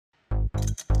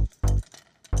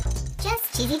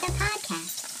Just Cheesy the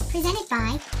Podcast, presented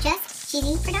by Just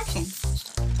Cheesy Productions.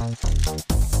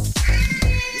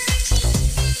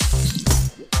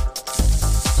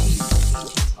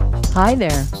 Hi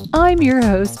there, I'm your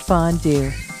host,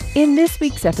 Fondue. In this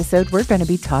week's episode, we're going to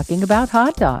be talking about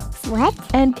hot dogs. What?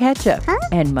 And ketchup. Huh?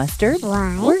 And mustard.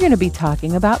 Why? We're going to be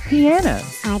talking about pianos.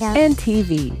 And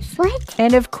TVs. What?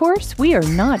 And of course, we are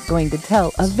not going to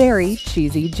tell a very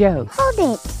cheesy joke.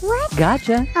 Hold it. What?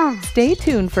 Gotcha. Oh. Stay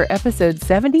tuned for episode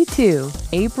 72,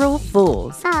 April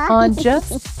Fools, on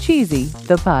Just Cheesy,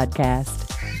 the podcast.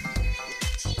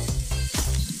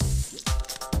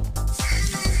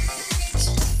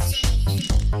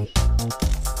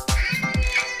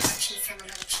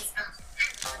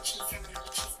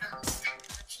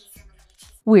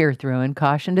 We're throwing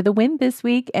caution to the wind this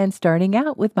week and starting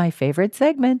out with my favorite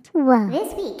segment. Whoa.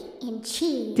 This week in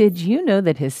cheese. Did you know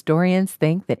that historians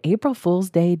think that April Fool's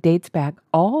Day dates back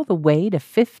all the way to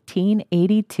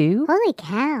 1582? Holy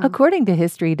cow. According to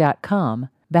History.com,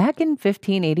 back in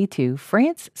 1582,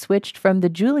 France switched from the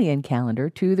Julian calendar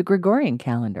to the Gregorian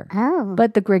calendar. Oh.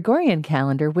 But the Gregorian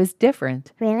calendar was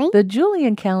different. Really? The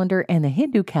Julian calendar and the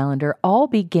Hindu calendar all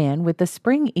began with the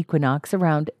spring equinox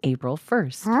around April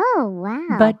 1st. Oh,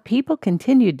 wow. But people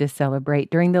continued to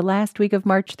celebrate during the last week of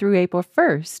March through April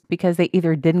 1st because they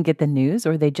either didn't get the news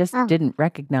or they just didn't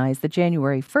recognize that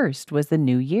January 1st was the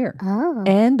new year. Oh.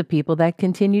 And the people that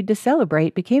continued to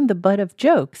celebrate became the butt of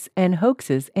jokes and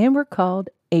hoaxes and were called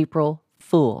April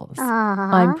Fools.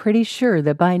 I'm pretty sure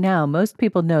that by now most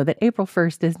people know that April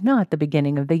 1st is not the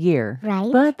beginning of the year.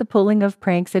 Right. But the pulling of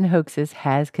pranks and hoaxes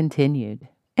has continued.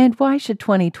 And why should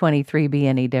 2023 be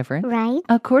any different? Right.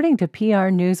 According to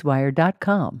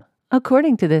prnewswire.com.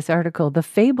 According to this article, the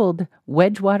fabled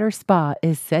Wedgewater Spa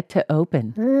is set to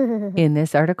open. Ooh. In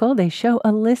this article, they show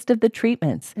a list of the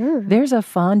treatments. Ooh. There's a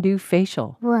fondue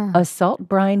facial, Whoa. a salt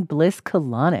brine bliss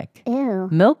colonic, Ew.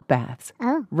 milk baths,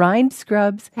 Oh. rind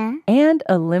scrubs, Huh? and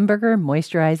a Limburger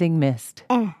moisturizing mist.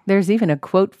 There's even a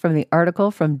quote from the article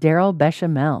from Daryl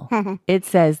Bechamel. It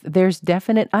says, "There's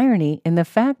definite irony in the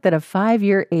fact that a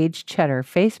 5-year aged cheddar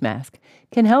face mask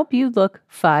can help you look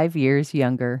 5 years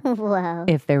younger." Whoa.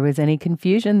 If there was any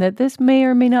confusion that this may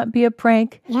or may not be a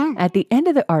prank, Yeah. at the end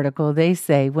of the article they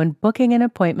say when booking an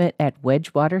appointment at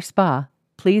Wedgewater Spa,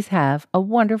 please have a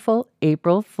wonderful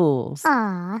April Fools.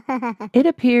 Aw. It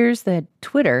appears that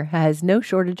Twitter has no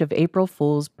shortage of April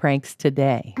Fool's pranks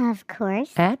today. Of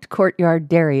course. At Courtyard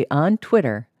Dairy on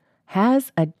Twitter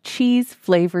has a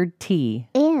cheese-flavored tea.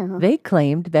 Ew. They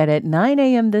claimed that at 9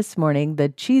 a.m. this morning, the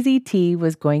cheesy tea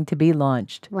was going to be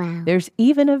launched. Wow. There's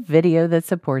even a video that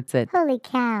supports it. Holy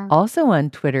cow. Also on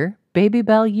Twitter,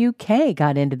 Babybel UK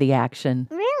got into the action.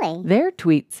 Really? Their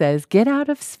tweet says, "Get out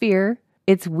of Sphere.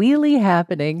 It's wheelie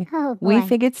happening. Oh, boy. We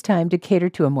think it's time to cater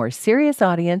to a more serious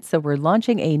audience, so we're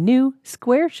launching a new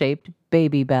square-shaped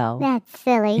Babybel." That's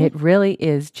silly. It really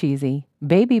is cheesy.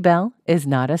 Babybel is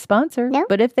not a sponsor, Nope.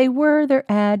 but if they were, their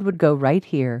ad would go right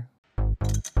here.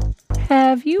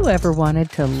 Have you ever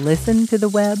wanted to listen to the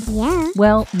web? Yeah.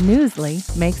 Well, Newsly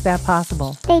makes that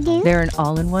possible. They do? They're an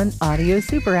all-in-one audio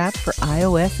super app for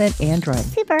iOS and Android.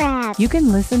 Super app. You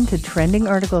can listen to trending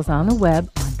articles on the web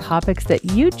on topics that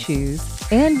you choose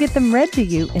and get them read to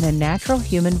you in a natural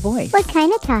human voice. What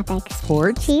kind of topics?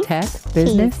 Sports, Cheese? tech,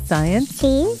 business, science.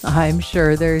 Cheese? I'm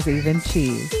sure there's even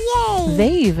cheese. Yay.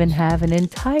 They even have an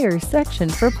entire section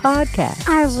for podcasts.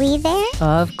 Are we there?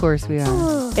 Of course we are.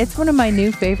 Ooh. It's one of my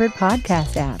new favorite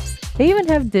podcast apps. They even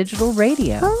have digital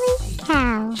radio. Holy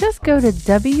cow. Just go to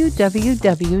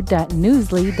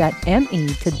www.newsly.me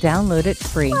to download it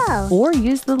free. Whoa. Or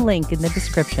use the link in the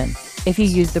description. If you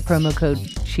use the promo code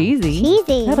CHEESY,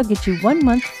 Cheesy. that'll get you 1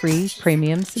 month free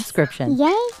premium subscription.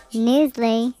 Yay.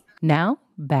 Newsly. Now,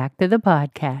 back to the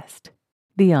podcast.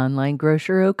 The online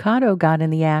grocer Ocado got in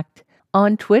the act.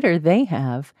 On Twitter, they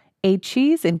have a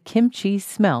cheese and kimchi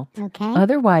smelt, Okay.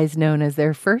 otherwise known as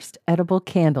their first edible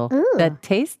candle, Ooh. that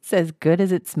tastes as good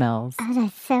as it smells. Oh,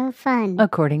 that's so fun.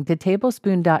 According to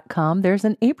Tablespoon.com, there's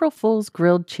an April Fool's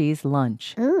grilled cheese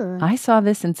lunch. Ooh. I saw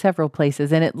this in several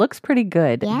places and it looks pretty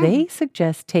good. Yeah. They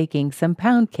suggest taking some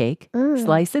pound cake, Ooh.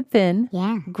 slice it thin,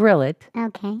 Yeah. grill it.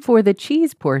 Okay. For the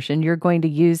cheese portion, you're going to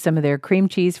use some of their cream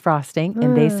cheese frosting,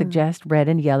 and they suggest red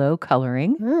and yellow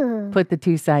coloring. Ooh. Put the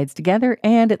two sides together,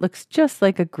 and it looks just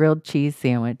like a grilled cheese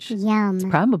sandwich. Yum.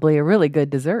 Probably a really good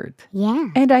dessert. Yeah.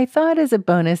 And I thought as a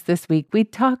bonus this week,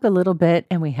 we'd talk a little bit,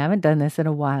 and we haven't done this in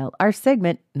a while, our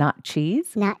segment, Not Cheese.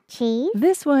 Not cheese.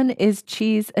 This one is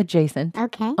cheese adjacent.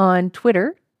 Okay. On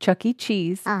Twitter, Chuck E.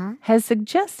 Cheese, has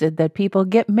suggested that people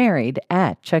get married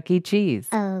at Chuck E. Cheese.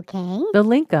 Okay. The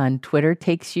link on Twitter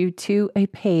takes you to a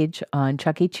page on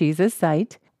Chuck E. Cheese's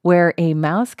site where a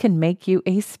mouse can make you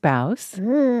a spouse.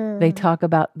 Ooh. They talk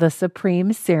about the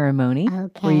Supreme Ceremony,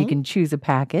 where you can choose a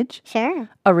package. Sure.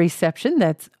 A reception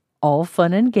that's all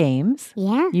fun and games.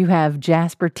 Yeah. You have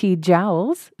Jasper T.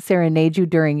 Jowls serenade you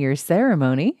during your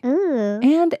ceremony. Ooh.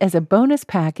 And as a bonus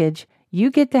package, you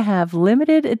get to have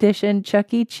limited edition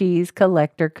Chuck E. Cheese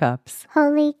collector cups.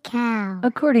 Holy cow.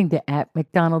 According to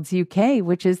 @McDonald's UK,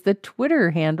 which is the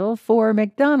Twitter handle for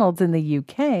McDonald's in the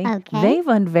UK, they've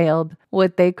unveiled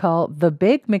what they call the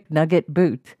Big McNugget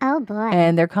Boot. Oh, boy.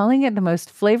 And they're calling it the most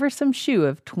flavorsome shoe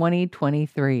of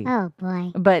 2023. Oh,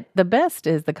 boy. But the best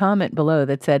is the comment below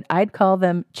that said, I'd call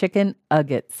them chicken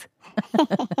uggets.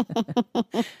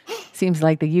 Seems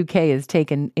like the UK has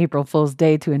taken April Fool's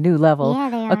Day to a new level. Yeah,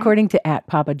 they are. According to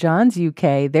 @Papa John's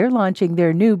UK, they're launching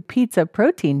their new pizza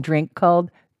protein drink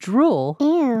called Drool.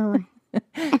 Ew.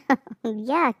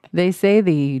 Yuck. They say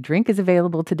the drink is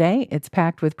available today. It's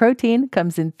packed with protein,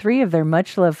 comes in 3 of their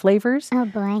much-loved flavors. Oh,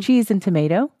 boy. Cheese and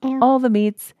tomato, Ew. all the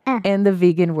meats, and the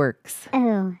vegan works.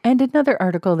 Oh. And another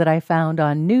article that I found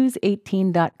on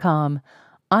news18.com.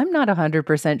 I'm not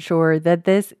 100% sure that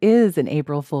this is an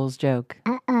April Fool's joke.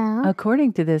 Uh-oh.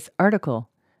 According to this article,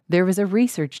 there was a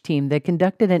research team that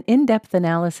conducted an in-depth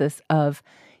analysis of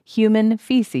human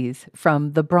feces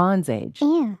from the Bronze Age.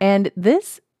 Ew. And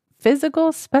this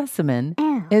physical specimen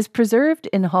Ew. is preserved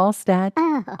in Hallstatt,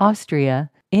 Oh. Austria,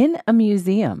 in a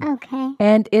museum. Okay.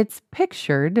 And it's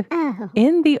pictured Oh.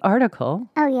 in the article.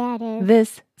 Oh, yeah, it is.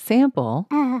 This sample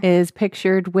is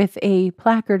pictured with a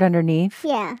placard underneath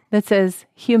Yeah. that says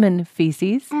human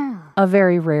feces, Oh. a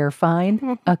very rare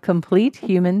find, a complete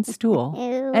human stool.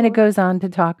 Ew. And it goes on to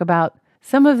talk about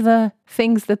some of the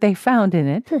things that they found in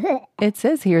it. It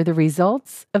says here the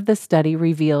results of the study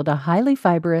revealed a highly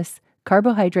fibrous,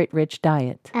 carbohydrate-rich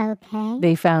diet. Okay.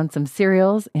 They found some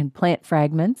cereals and plant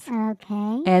fragments.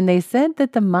 Okay. And they said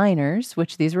that the miners,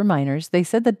 which these were miners, they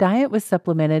said the diet was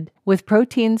supplemented with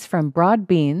proteins from broad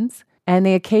beans, and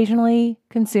they occasionally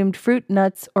consumed fruit,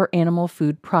 nuts, or animal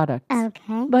food products.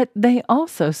 Okay. But they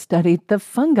also studied the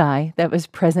fungi that was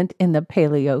present in the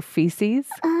paleo feces.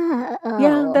 Oh.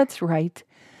 Yeah, that's right.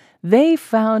 They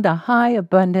found a high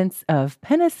abundance of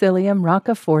Penicillium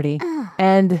roqueforti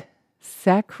and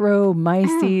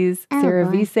Saccharomyces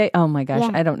cerevisiae. Oh my gosh,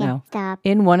 Yeah, I don't yeah, know. Stop.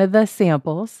 In one of the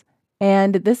samples.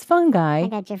 And this I fungi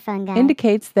got your fungi.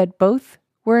 indicates that both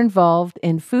were involved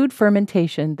in food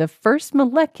fermentation, the first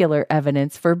molecular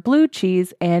evidence for blue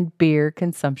cheese and beer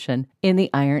consumption in the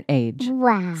Iron Age.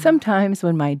 Wow. Sometimes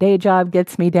when my day job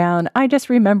gets me down, I just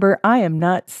remember I am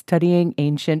not studying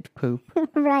ancient poop.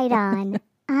 Right on.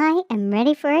 I am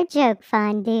ready for a joke,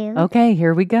 Fondue. Okay,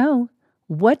 here we go.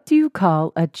 What do you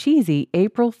call a cheesy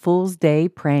April Fool's Day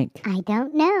prank? I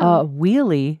don't know. A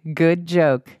wheelie good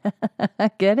joke.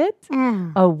 Get it?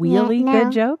 Oh. A wheelie Yeah, no,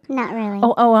 good joke? Not really.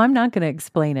 Oh, I'm not going to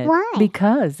explain it. Why?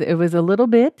 Because it was a little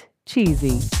bit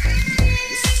cheesy.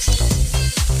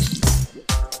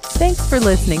 Thanks for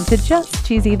listening to Just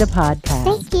Cheesy the Podcast.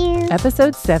 Thank you.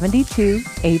 Episode 72,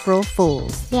 April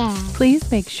Fools. Yeah.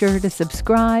 Please make sure to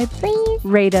subscribe, Please.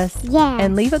 rate us, Yeah.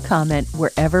 and leave a comment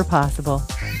wherever possible.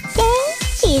 Stay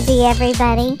cheesy,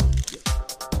 everybody.